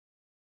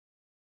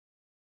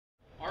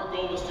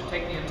goal was to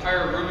take the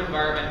entire room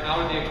environment out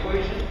of the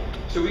equation,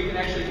 so we can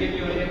actually give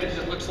you an image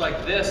that looks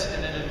like this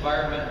in an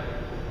environment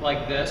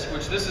like this,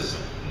 which this is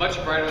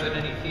much brighter than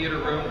any theater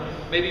room,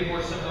 maybe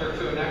more similar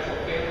to an actual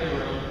family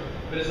room.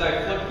 But as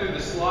I flip through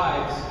the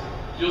slides,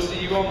 you'll see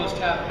you almost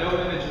have no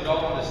image at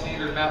all on the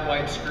standard matte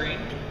white screen,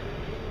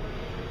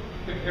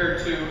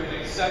 compared to an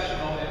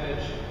exceptional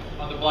image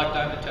on the Black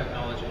Diamond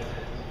technology.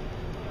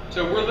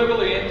 So we're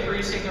literally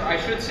increasing, or I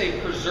should say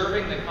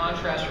preserving, the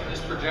contrast from this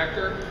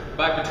projector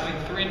by between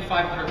 300 and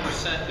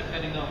 500%,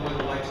 depending on where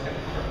the light's coming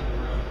from in the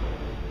room.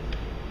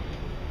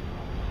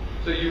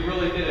 So you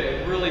really did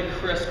a really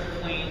crisp,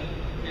 clean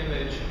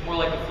image, more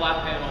like a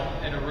flat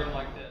panel in a room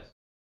like